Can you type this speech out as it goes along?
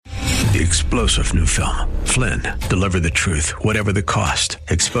The explosive new film, Flynn, deliver the truth, whatever the cost,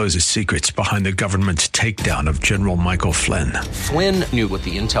 exposes secrets behind the government's takedown of General Michael Flynn. Flynn knew what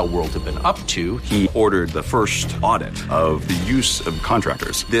the intel world had been up to. He ordered the first audit of the use of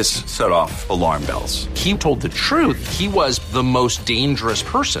contractors. This set off alarm bells. He told the truth. He was the most dangerous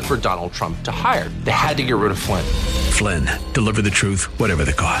person for Donald Trump to hire. They had to get rid of Flynn. Flynn, deliver the truth, whatever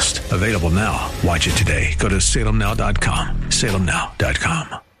the cost. Available now. Watch it today. Go to salemnow.com.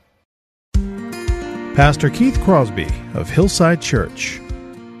 salemnow.com. Pastor Keith Crosby of Hillside Church.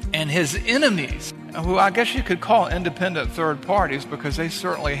 And his enemies, who I guess you could call independent third parties because they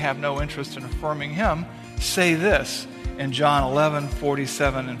certainly have no interest in affirming him, say this in John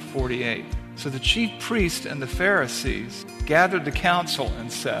 11:47 and 48. So the chief priest and the Pharisees gathered the council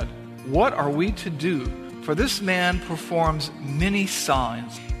and said, "What are we to do? For this man performs many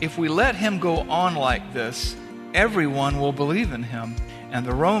signs. If we let him go on like this, everyone will believe in him, and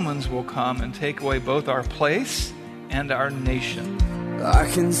the Romans will come and take away both our place and our nation." I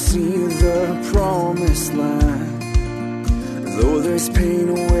can see the promised land, though there's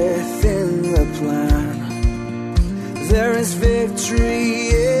pain within the plan. There is victory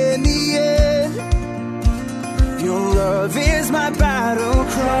in the end. Your love is my battle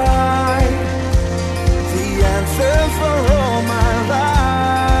cry, the answer for all my life.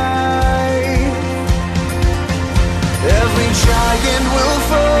 Every giant will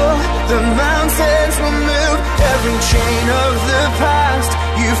fall, the mountains will move, every chain of the past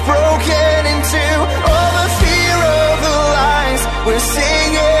you've broken into. All the fear of the lies, we're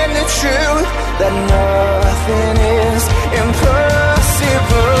singing the truth, that nothing is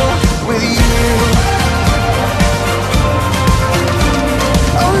impossible with you.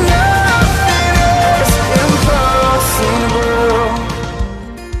 Oh, nothing is impossible.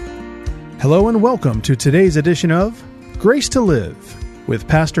 Hello and welcome to today's edition of Grace to Live with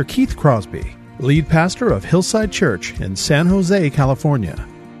Pastor Keith Crosby, lead pastor of Hillside Church in San Jose, California.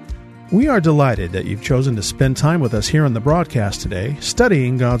 We are delighted that you've chosen to spend time with us here on the broadcast today,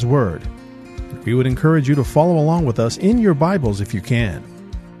 studying God's Word. We would encourage you to follow along with us in your Bibles if you can.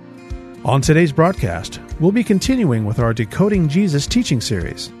 On today's broadcast, we'll be continuing with our Decoding Jesus teaching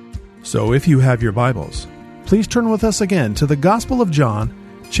series. So if you have your Bibles, please turn with us again to the Gospel of John,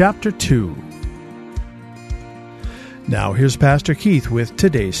 chapter 2. Now here's Pastor Keith with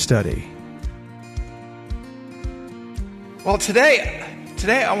today's study. Well, today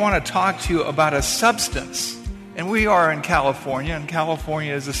I want to talk to you about a substance. And we are in California, and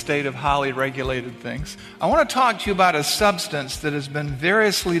California is a state of highly regulated things. I want to talk to you about a substance that has been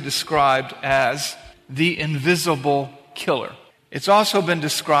variously described as the invisible killer. It's also been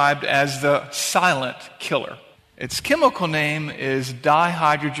described as the silent killer. Its chemical name is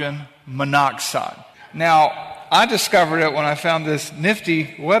dihydrogen monoxide. Now, I discovered it when I found this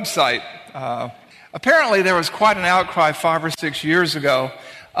nifty website. Apparently, there was quite an outcry 5 or 6 years ago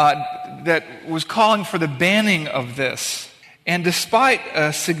that was calling for the banning of this. And despite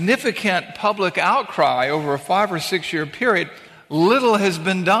a significant public outcry over a 5 or 6 year period, little has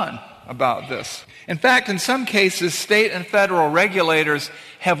been done about this. In fact, in some cases, state and federal regulators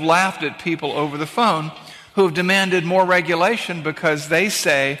have laughed at people over the phone who have demanded more regulation because they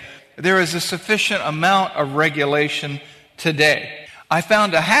say there is a sufficient amount of regulation today. I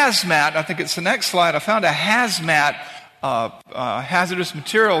found a hazmat, I think it's the next slide, I found a hazmat hazardous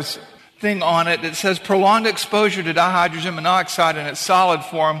materials thing on it that says prolonged exposure to dihydrogen monoxide in its solid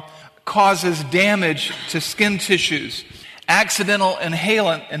form causes damage to skin tissues. Accidental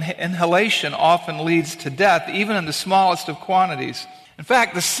inhalation often leads to death, even in the smallest of quantities. In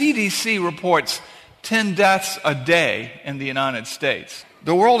fact, the CDC reports 10 deaths a day in the United States.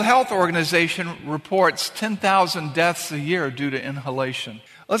 The World Health Organization reports 10,000 deaths a year due to inhalation.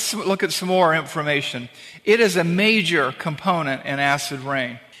 Let's look at some more information. It is a major component in acid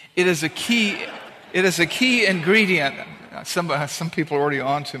rain. It is a key ingredient. Some people are already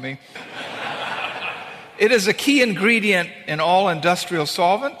on to me. It is a key ingredient in all industrial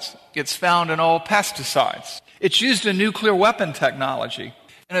solvents. It's found in all pesticides. It's used in nuclear weapon technology.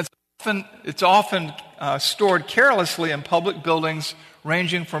 And it's often stored carelessly in public buildings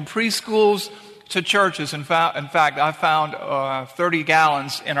ranging from preschools to churches. In fact, I found 30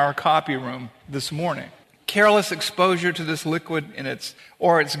 gallons in our copy room this morning. Careless exposure to this liquid in its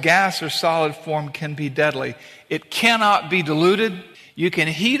gas or solid form can be deadly. It cannot be diluted. You can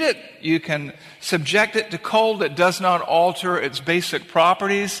heat it. You can subject it to cold. It does not alter its basic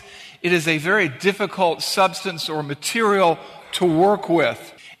properties. It is a very difficult substance or material to work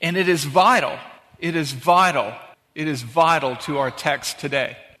with. And it is vital. It is vital. It is vital to our text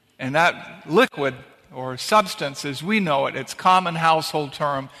today. And that liquid or substance, as we know it, its common household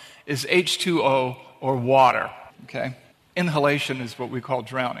term is H2O or water, okay? Inhalation is what we call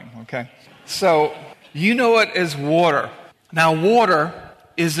drowning, okay? So you know it as water. Now, water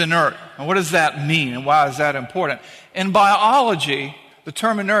is inert. And what does that mean, and why is that important? In biology, the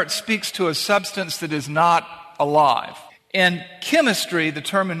term inert speaks to a substance that is not alive. In chemistry, the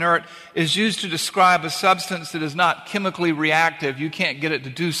term inert is used to describe a substance that is not chemically reactive. You can't get it to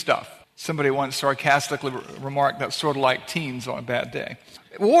do stuff. Somebody once sarcastically remarked that's sort of like teens on a bad day.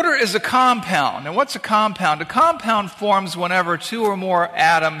 Water is a compound. And what's a compound? A compound forms whenever two or more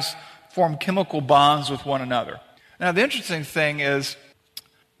atoms form chemical bonds with one another. Now, the interesting thing is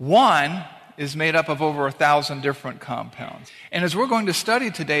wine is made up of over 1,000 different compounds. And as we're going to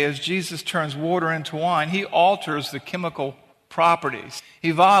study today, as Jesus turns water into wine, he alters the chemical properties.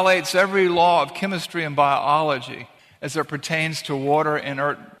 He violates every law of chemistry and biology as it pertains to water,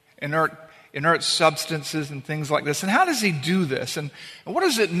 inert substances and things like this. And how does he do this? And what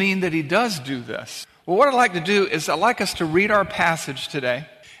does it mean that he does do this? Well, what I'd like to do is I'd like us to read our passage today.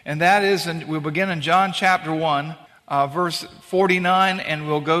 And that is, we'll begin in John chapter 1, verse 49, and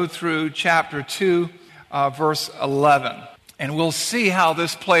we'll go through chapter 2, verse 11. And we'll see how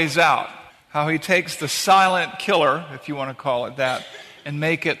this plays out, how he takes the silent killer, if you want to call it that, and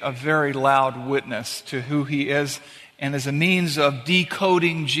make it a very loud witness to who he is, and as a means of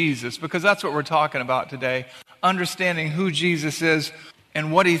decoding Jesus, because that's what we're talking about today, understanding who Jesus is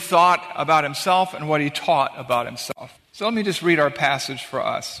and what he thought about himself and what he taught about himself. So let me just read our passage for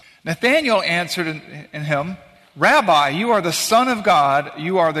us. Nathanael answered in him, Rabbi, you are the Son of God,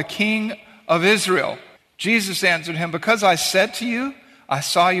 you are the King of Israel. Jesus answered him, because I said to you, I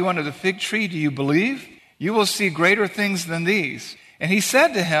saw you under the fig tree, do you believe? You will see greater things than these. And he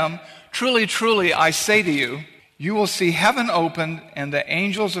said to him, truly, truly, I say to you, you will see heaven opened and the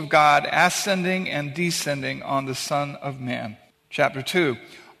angels of God ascending and descending on the Son of Man. Chapter 2.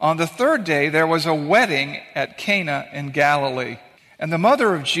 On the third day there was a wedding at Cana in Galilee, and the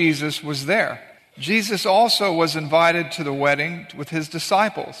mother of Jesus was there. Jesus also was invited to the wedding with his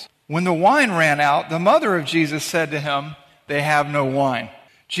disciples. When the wine ran out, the mother of Jesus said to him, they have no wine.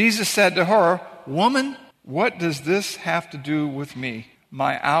 Jesus said to her, Woman, what does this have to do with me?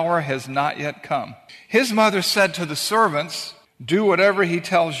 My hour has not yet come. His mother said to the servants, do whatever he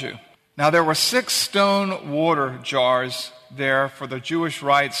tells you. Now there were 6 stone water jars there for the Jewish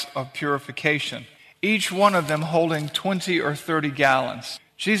rites of purification, each one of them holding 20 or 30 gallons.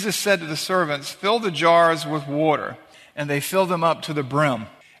 Jesus said to the servants, fill the jars with water, and they filled them up to the brim.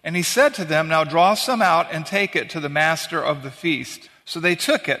 And he said to them, now draw some out and take it to the master of the feast. So they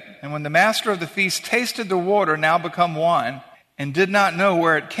took it, and when the master of the feast tasted the water now become wine, and did not know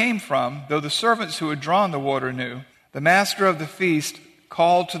where it came from, though the servants who had drawn the water knew, the master of the feast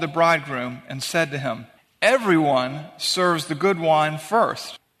called to the bridegroom and said to him, everyone serves the good wine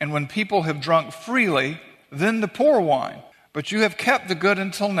first, and when people have drunk freely, then the poor wine. But you have kept the good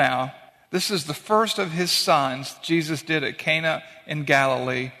until now. This is the first of his signs Jesus did at Cana in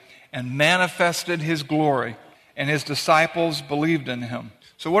Galilee, and manifested his glory, and his disciples believed in him.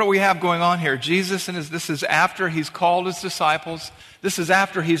 So what do we have going on here? Jesus, this is after he's called his disciples. This is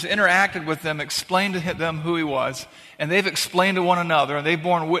after he's interacted with them, explained to them who he was, and they've explained to one another, and they've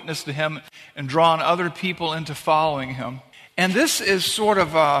borne witness to him and drawn other people into following him. And this is sort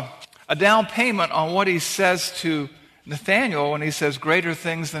of a down payment on what he says to Nathanael when he says, greater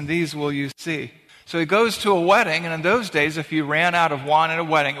things than these will you see. So he goes to a wedding, and in those days, if you ran out of wine at a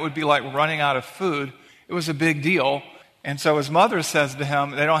wedding, it would be like running out of food. It was a big deal. And so his mother says to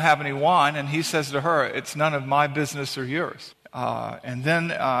him, they don't have any wine. And he says to her, it's none of my business or yours. And then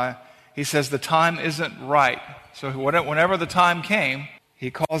he says, the time isn't right. So whenever the time came,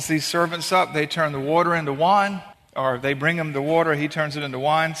 he calls these servants up. They turn the water into wine, or they bring him the water. He turns it into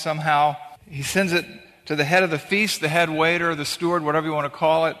wine somehow. He sends it to the head of the feast, the head waiter, the steward, whatever you want to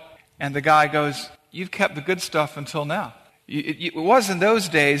call it. And the guy goes, you've kept the good stuff until now. It was in those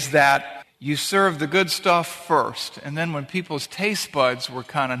days that you served the good stuff first, and then when people's taste buds were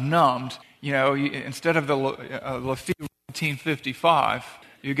kind of numbed, instead of the Lafite 1955,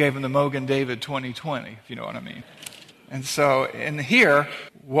 you gave them the Mogan David 2020, if you know what I mean. And so in here,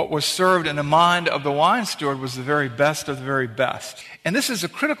 what was served in the mind of the wine steward was the very best of the very best. And this is a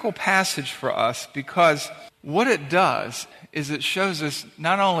critical passage for us because what it does is it shows us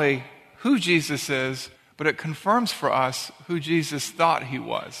not only who Jesus is, but it confirms for us who Jesus thought he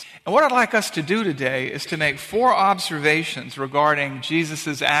was. And what I'd like us to do today is to make 4 observations regarding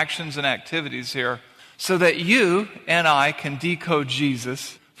Jesus' actions and activities here so that you and I can decode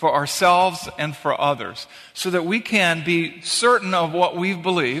Jesus for ourselves and for others, so that we can be certain of what we've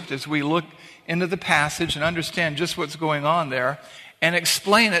believed as we look into the passage and understand just what's going on there, and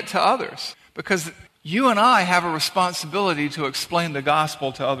explain it to others. Because you and I have a responsibility to explain the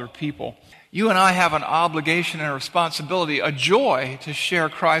gospel to other people. You and I have an obligation and a responsibility, a joy to share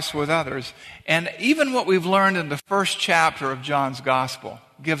Christ with others. And even what we've learned in the first chapter of John's gospel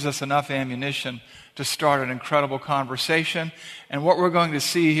gives us enough ammunition to start an incredible conversation. And what we're going to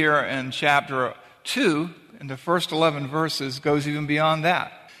see here in chapter 2, in the first 11 verses, goes even beyond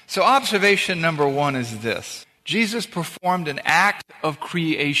that. So observation number 1 is this. Jesus performed an act of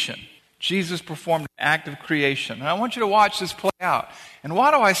creation. Jesus performed an act of creation. And I want you to watch this play out. And why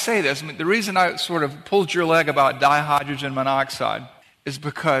do I say this? I mean, the reason I sort of pulled your leg about dihydrogen monoxide is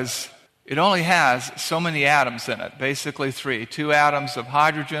because it only has so many atoms in it, basically 3. 2 atoms of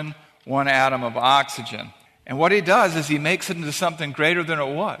hydrogen, 1 atom of oxygen. And what he does is he makes it into something greater than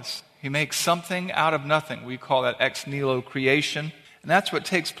it was. He makes something out of nothing. We call that ex nihilo creation. And that's what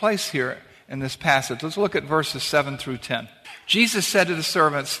takes place here in this passage. Let's look at verses 7 through 10. Jesus said to the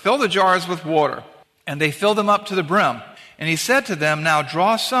servants, "Fill the jars with water." And they filled them up to the brim. And he said to them, "Now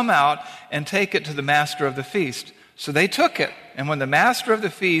draw some out and take it to the master of the feast." So they took it. And when the master of the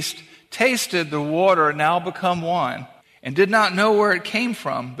feast tasted the water now become wine, and did not know where it came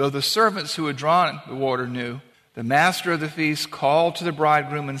from, though the servants who had drawn the water knew, the master of the feast called to the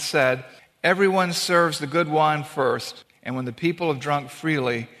bridegroom and said, "Everyone serves the good wine first, and when the people have drunk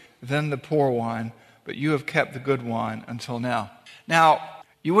freely, then the poor wine, but you have kept the good wine until now." Now,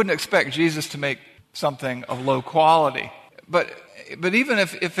 you wouldn't expect Jesus to make something of low quality. But even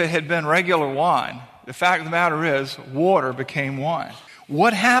if it had been regular wine, the fact of the matter is, water became wine.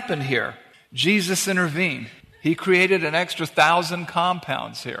 What happened here? Jesus intervened. He created an extra 1,000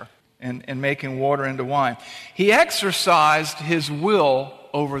 compounds here in making water into wine. He exercised his will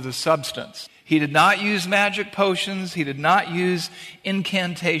over the substance. He did not use magic potions. He did not use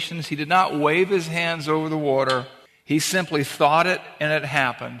incantations. He did not wave his hands over the water. He simply thought it and it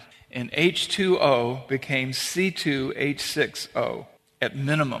happened. And H2O became C2H6O at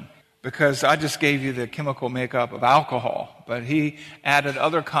minimum. Because I just gave you the chemical makeup of alcohol. But he added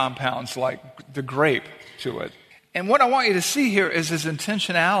other compounds like the grape to it. And what I want you to see here is his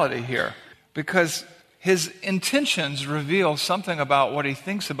intentionality here. Because his intentions reveal something about what he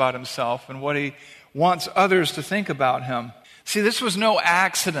thinks about himself and what he wants others to think about him. See, this was no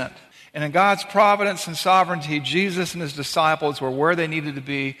accident. And in God's providence and sovereignty, Jesus and his disciples were where they needed to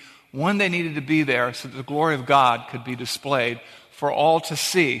be, when they needed to be there, so that the glory of God could be displayed for all to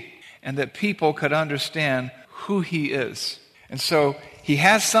see, and that people could understand who he is. And so he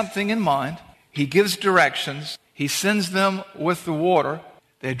has something in mind. He gives directions. He sends them with the water.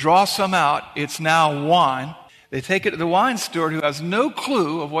 They draw some out. It's now wine. They take it to the wine steward who has no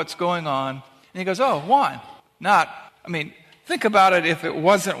clue of what's going on. And he goes, "Oh, wine." Think about it if it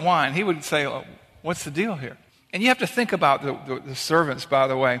wasn't wine. He would say, "Oh, what's the deal here?" And you have to think about the servants, by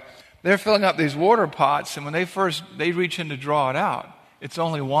the way. They're filling up these water pots, and when they reach in to draw it out, it's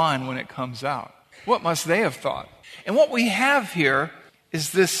only wine when it comes out. What must they have thought? And what we have here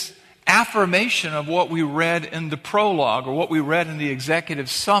is this affirmation of what we read in the prologue, or what we read in the executive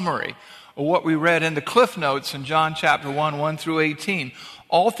summary, or what we read in the cliff notes in John chapter 1, 1 through 18.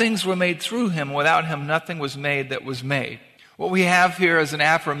 All things were made through him. Without him, nothing was made that was made. What we have here is an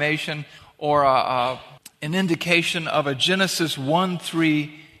affirmation or an indication of a Genesis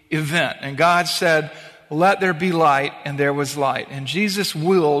 1:3 event. And God said, "Let there be light," and there was light. And Jesus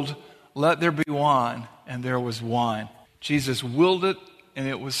willed, "Let there be wine," and there was wine. Jesus willed it, and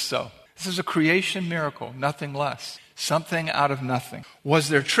it was so. This is a creation miracle, nothing less. Something out of nothing. Was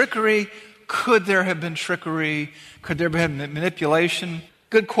there trickery? Could there have been trickery? Could there have been manipulation?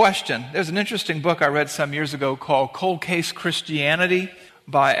 Good question. There's an interesting book I read some years ago called Cold Case Christianity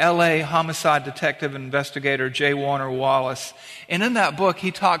by L.A. homicide detective and investigator J. Warner Wallace. And in that book,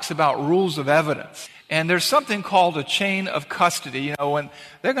 he talks about rules of evidence. And there's something called a chain of custody. You know, when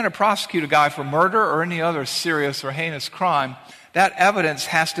they're going to prosecute a guy for murder or any other serious or heinous crime, that evidence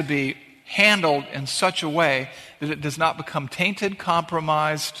has to be handled in such a way that it does not become tainted,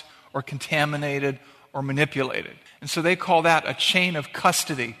 compromised, or contaminated, or manipulated. And so they call that a chain of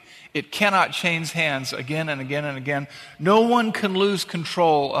custody. It cannot change hands again and again and again. No one can lose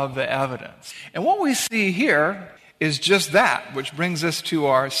control of the evidence. And what we see here is just that, which brings us to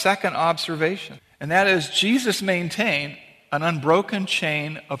our second observation. And that is Jesus maintained an unbroken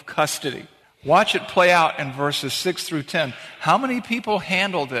chain of custody. Watch it play out in verses 6 through 10. How many people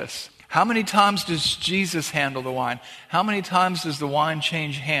handle this? How many times does Jesus handle the wine? How many times does the wine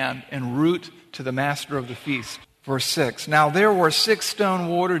change hand en route to the master of the feast? Verse 6, now there were 6 stone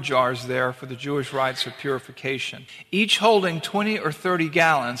water jars there for the Jewish rites of purification, each holding 20 or 30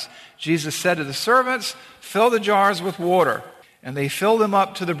 gallons. Jesus said to the servants, fill the jars with water. And they filled them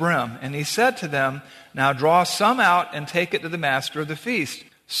up to the brim. And he said to them, now draw some out and take it to the master of the feast.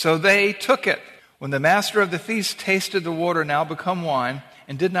 So they took it. When the master of the feast tasted the water now become wine,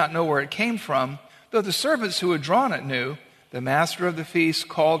 and did not know where it came from, though the servants who had drawn it knew, the master of the feast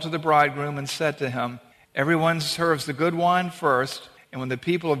called to the bridegroom and said to him, everyone serves the good wine first, and when the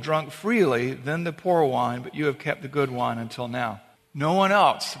people have drunk freely, then the poor wine, but you have kept the good wine until now. No one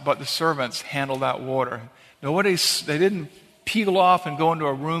else but the servants handled that water. They didn't peel off and go into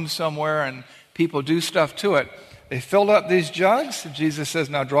a room somewhere and people do stuff to it. They filled up these jugs. Jesus says,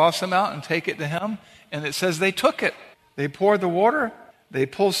 now draw some out and take it to him. And it says they took it. They poured the water. They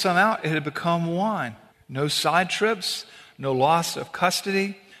pulled some out. It had become wine. No side trips, no loss of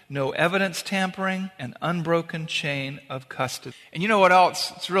custody, no evidence tampering, an unbroken chain of custody. And you know what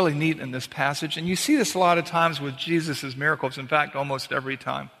else? It's really neat in this passage. And you see this a lot of times with Jesus' miracles. In fact, almost every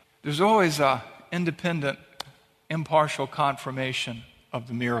time. There's always an independent, impartial confirmation of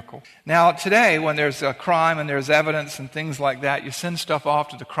the miracle. Now, today, when there's a crime and there's evidence and things like that, you send stuff off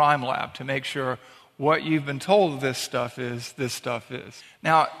to the crime lab to make sure what you've been told this stuff is.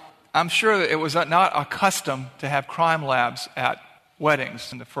 Now, I'm sure that it was not a custom to have crime labs at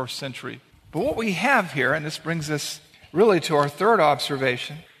weddings in the first century. But what we have here, and this brings us really to our third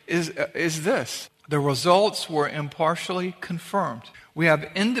observation, is this. The results were impartially confirmed. We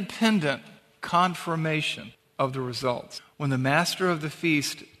have independent confirmation of the results. When the master of the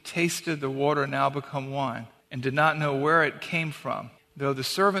feast tasted the water now become wine, and did not know where it came from, though the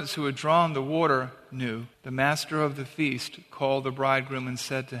servants who had drawn the water knew, the master of the feast called the bridegroom and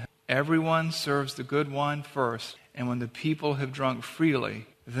said to him, everyone serves the good wine first, and when the people have drunk freely,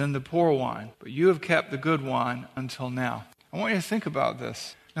 then the poor wine. But you have kept the good wine until now. I want you to think about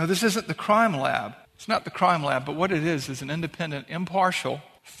this. Now, this isn't the crime lab. It's not the crime lab, but what it is an independent, impartial,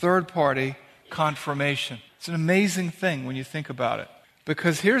 third-party confirmation. It's an amazing thing when you think about it.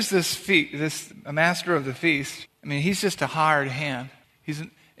 Because here's this master of the feast. I mean, he's just a hired hand.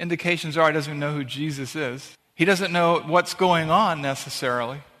 Indications are he doesn't even know who Jesus is. He doesn't know what's going on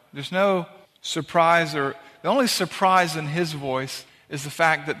necessarily. There's no surprise, or the only surprise in his voice is the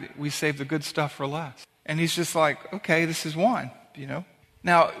fact that we save the good stuff for last. And he's just like, okay, this is wine, you know.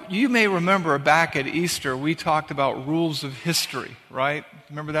 Now, you may remember back at Easter, we talked about rules of history, right?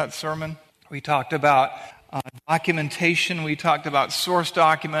 Remember that sermon? We talked about documentation. We talked about source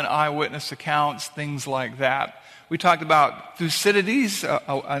document, eyewitness accounts, things like that. We talked about Thucydides,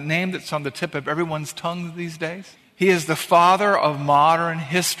 a name that's on the tip of everyone's tongue these days. He is the father of modern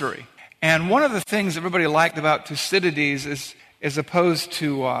history. And one of the things everybody liked about Thucydides is, as opposed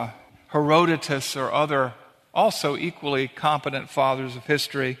to Herodotus or other also equally competent fathers of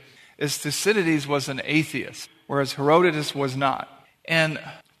history, is Thucydides was an atheist, whereas Herodotus was not. And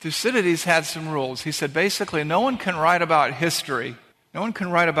Thucydides had some rules. He said basically no one can write about history. No one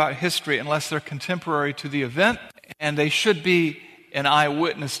can write about history unless they're contemporary to the event, and they should be an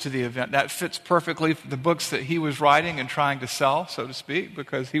eyewitness to the event. That fits perfectly for the books that he was writing and trying to sell, so to speak,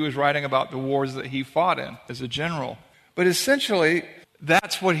 because he was writing about the wars that he fought in as a general. But essentially,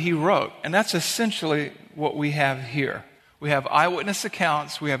 that's what he wrote, and that's essentially what we have here. We have eyewitness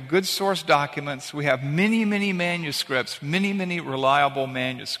accounts, we have good source documents, we have many, many manuscripts, many reliable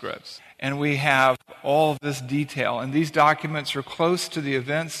manuscripts, and we have all of this detail. And these documents are close to the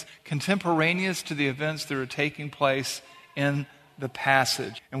events, contemporaneous to the events that are taking place in the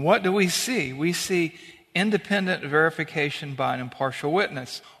passage. And what do we see? We see independent verification by an impartial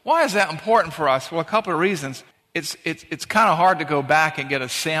witness. Why is that important for us? Well, a couple of reasons. It's kind of hard to go back and get a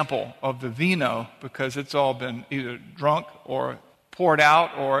sample of the vino because it's all been either drunk or poured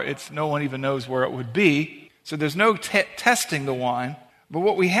out, or no one even knows where it would be. So there's no testing the wine. But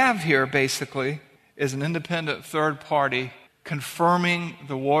what we have here basically is an independent third party confirming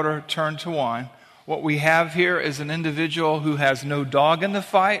the water turned to wine. What we have here is an individual who has no dog in the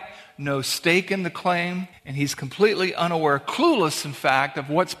fight, no stake in the claim, and he's completely unaware, clueless in fact, of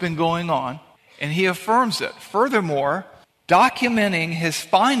what's been going on, and he affirms it. Furthermore, documenting his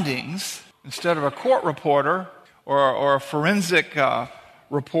findings instead of a court reporter or a forensic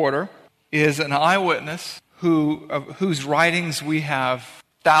reporter is an eyewitness whose writings we have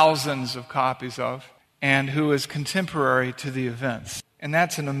thousands of copies of and who is contemporary to the events. And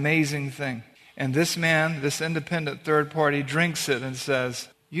that's an amazing thing. And this man, this independent third party, drinks it and says,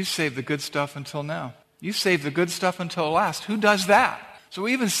 you saved the good stuff until now. You saved the good stuff until last. Who does that? So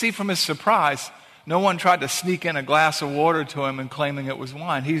we even see from his surprise, no one tried to sneak in a glass of water to him and claiming it was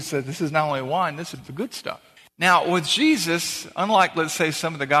wine. He said, this is not only wine, this is the good stuff. Now, with Jesus, unlike, let's say,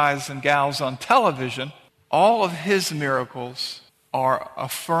 some of the guys and gals on television, all of his miracles are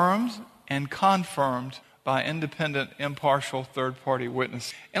affirmed and confirmed by independent, impartial, third-party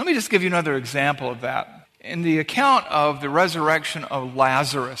witness. And let me just give you another example of that. In the account of the resurrection of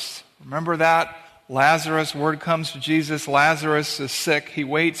Lazarus, remember that? Lazarus, word comes to Jesus, Lazarus is sick. He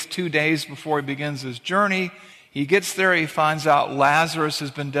waits 2 days before he begins his journey. He gets there, he finds out Lazarus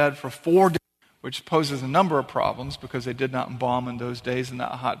has been dead for 4 days, which poses a number of problems because they did not embalm in those days in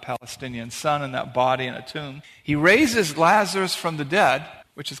that hot Palestinian sun and that body in a tomb. He raises Lazarus from the dead,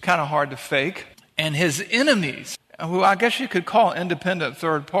 which is kind of hard to fake, and his enemies, who I guess you could call independent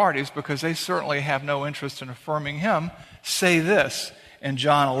third parties because they certainly have no interest in affirming him, say this in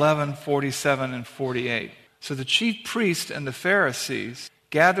John 11:47 and 48. So the chief priests and the Pharisees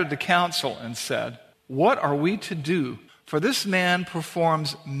gathered the council and said, "What are we to do? For this man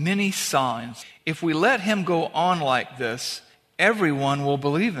performs many signs. If we let him go on like this, everyone will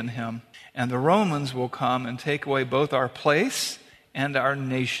believe in him, and the Romans will come and take away both our place and our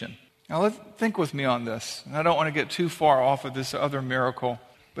nation." Now think with me on this. And I don't want to get too far off of this other miracle.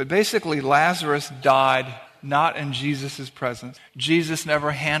 But basically, Lazarus died not in Jesus' presence. Jesus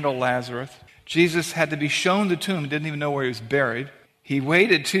never handled Lazarus. Jesus had to be shown the tomb. He didn't even know where he was buried. He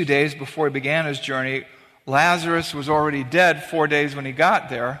waited 2 days before he began his journey. Lazarus was already dead 4 days when he got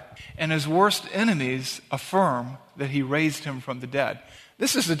there. And his worst enemies affirm that he raised him from the dead.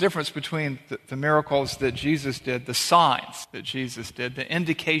 This is the difference between the miracles that Jesus did, the signs that Jesus did, the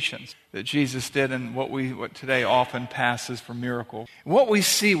indications that Jesus did, and what today often passes for miracles. What we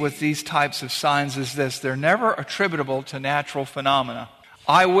see with these types of signs is this: they're never attributable to natural phenomena.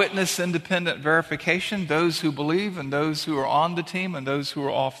 Eyewitness independent verification, those who believe and those who are on the team and those who are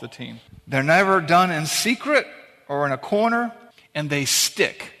off the team. They're never done in secret or in a corner, and they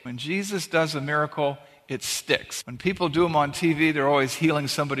stick. When Jesus does a miracle, it sticks. When people do them on TV, they're always healing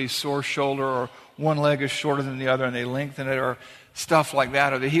somebody's sore shoulder, or one leg is shorter than the other and they lengthen it, or stuff like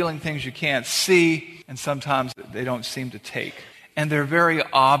that, or they're healing things you can't see, and sometimes they don't seem to take. And they're very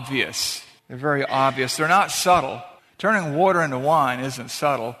obvious. They're very obvious. They're not subtle. Turning water into wine isn't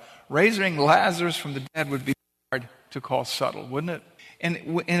subtle. Raising Lazarus from the dead would be hard to call subtle, wouldn't it?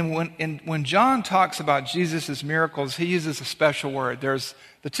 And when John talks about Jesus' miracles, he uses a special word. There's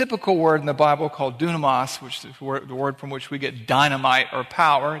the typical word in the Bible called dunamis, which is the word from which we get dynamite or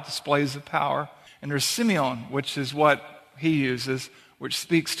power, displays of power. And there's Simeon, which is what he uses, which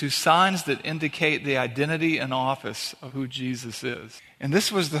speaks to signs that indicate the identity and office of who Jesus is. And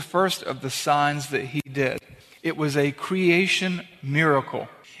this was the first of the signs that he did. It was a creation miracle.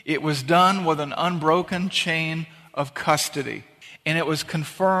 It was done with an unbroken chain of custody. And it was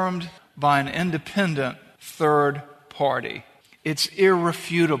confirmed by an independent third party. It's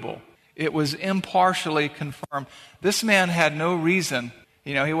irrefutable. It was impartially confirmed. This man had no reason.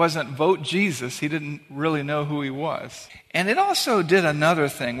 He wasn't vote Jesus. He didn't really know who he was. And it also did another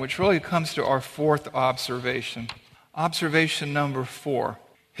thing, which really comes to our fourth observation. Observation number 4.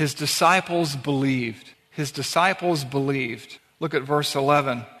 His disciples believed. His disciples believed. Look at verse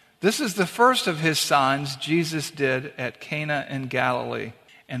 11. This is the first of his signs Jesus did at Cana in Galilee,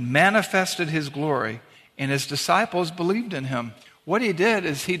 and manifested his glory, and his disciples believed in him. What he did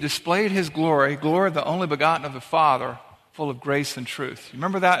is he displayed his glory of the only begotten of the Father, full of grace and truth.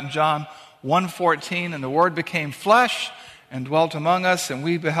 Remember that in John 1:14, and the Word became flesh and dwelt among us, and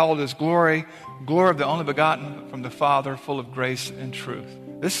we beheld his glory of the only begotten from the Father, full of grace and truth.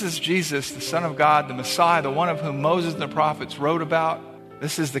 This is Jesus, the Son of God, the Messiah, the one of whom Moses and the prophets wrote about.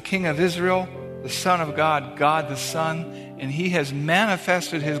 This is the King of Israel, the Son of God, God the Son, and he has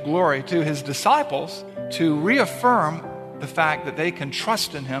manifested his glory to his disciples to reaffirm the fact that they can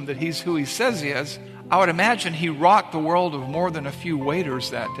trust in him, that he's who he says he is. I would imagine he rocked the world of more than a few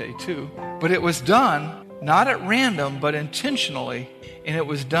waiters that day too. But it was done not at random, but intentionally, and it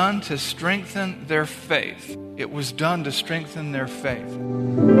was done to strengthen their faith. It was done to strengthen their faith.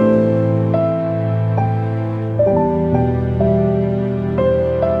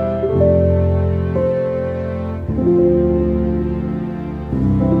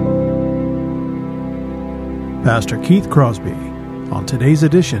 Pastor Keith Crosby on today's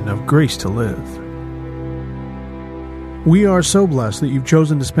edition of Grace to Live. We are so blessed that you've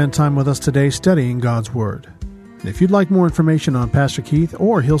chosen to spend time with us today studying God's Word. And if you'd like more information on Pastor Keith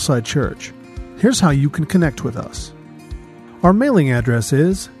or Hillside Church, here's how you can connect with us. Our mailing address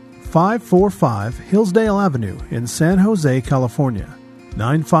is 545 Hillsdale Avenue in San Jose, California,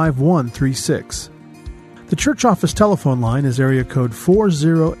 95136. The church office telephone line is area code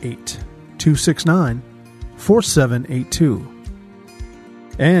 408-269-4782.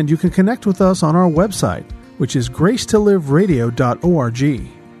 And you can connect with us on our website, which is gracetoliveradio.org.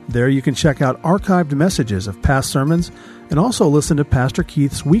 There you can check out archived messages of past sermons and also listen to Pastor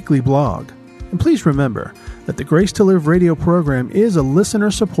Keith's weekly blog. And please remember that the Grace to Live radio program is a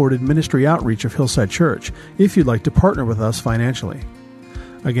listener-supported ministry outreach of Hillside Church if you'd like to partner with us financially.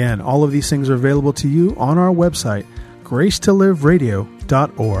 Again, all of these things are available to you on our website,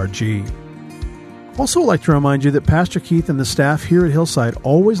 gracetoliveradio.org. Also, I'd like to remind you that Pastor Keith and the staff here at Hillside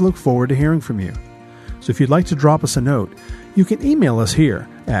always look forward to hearing from you. So if you'd like to drop us a note, you can email us here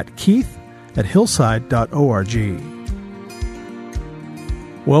at keith@hillside.org.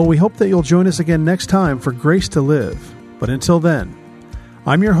 Well, we hope that you'll join us again next time for Grace to Live. But until then,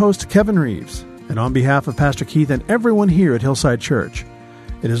 I'm your host, Kevin Reeves, and on behalf of Pastor Keith and everyone here at Hillside Church,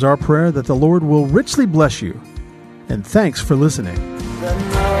 it is our prayer that the Lord will richly bless you. And thanks for listening.